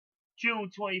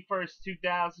June 21st,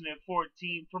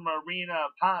 2014, from Arena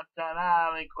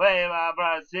Pantanal in Cuiabá,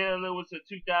 Brazil. It was the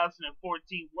 2014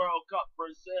 World Cup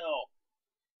Brazil.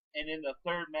 And in the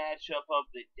third matchup of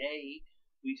the day,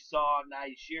 we saw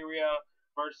Nigeria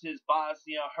versus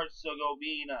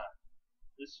Bosnia-Herzegovina.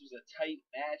 This was a tight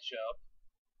matchup.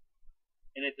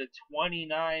 And at the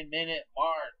 29-minute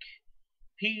mark,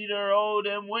 Peter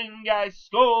Odemwingie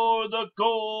scored the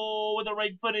goal with a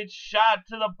right-footed shot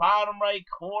to the bottom right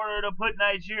corner to put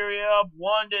Nigeria up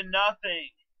 1-0.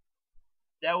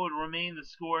 That would remain the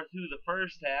score through the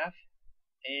first half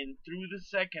and through the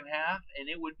second half, and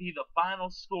it would be the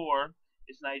final score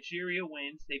as Nigeria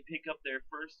wins. They pick up their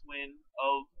first win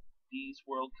of these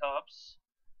World Cups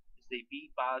as they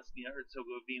beat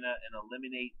Bosnia-Herzegovina and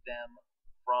eliminate them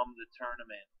from the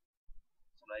tournament.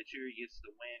 So Nigeria gets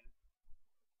the win.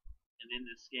 And in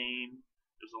this game,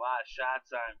 there's a lot of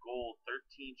shots on goal.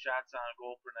 13 shots on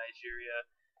goal for Nigeria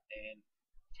and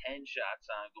 10 shots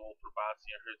on goal for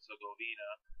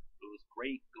Bosnia-Herzegovina. It was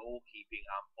great goalkeeping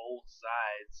on both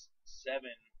sides. 7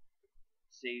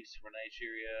 saves for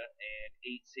Nigeria and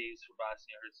 8 saves for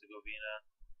Bosnia-Herzegovina.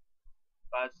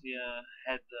 Bosnia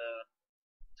had the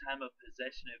time of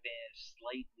possession advantage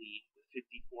slightly with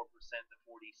 54% to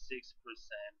 46%.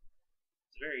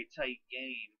 It's a very tight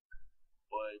game,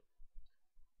 but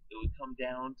it would come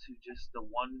down to just the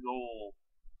one goal,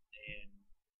 and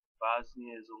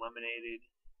Bosnia is eliminated.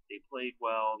 They played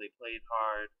well, they played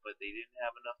hard, but they didn't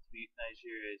have enough to beat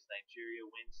Nigeria, as Nigeria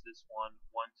wins this one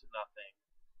 1-0.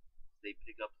 They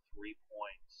pick up 3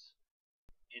 points.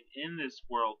 And in this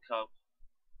World Cup,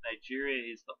 Nigeria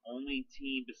is the only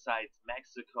team besides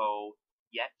Mexico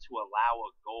yet to allow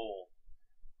a goal,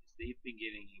 as they've been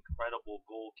getting incredible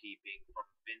goalkeeping from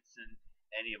Vincent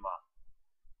Enema.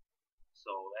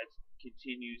 So that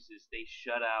continues as they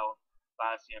shut out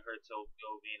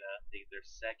Bosnia-Herzegovina. Their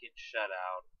second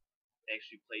shutout. They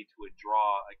actually played to a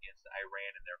draw against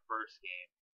Iran in their first game.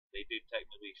 They did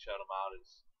technically shut them out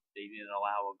as they didn't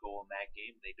allow a goal in that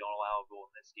game. They don't allow a goal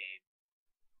in this game.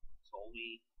 So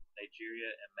only Nigeria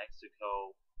and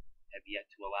Mexico have yet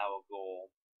to allow a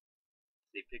goal.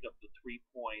 They pick up the 3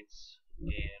 points,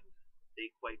 and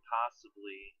they quite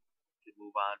possibly could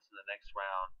move on to the next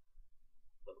round.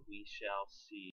 But we shall see.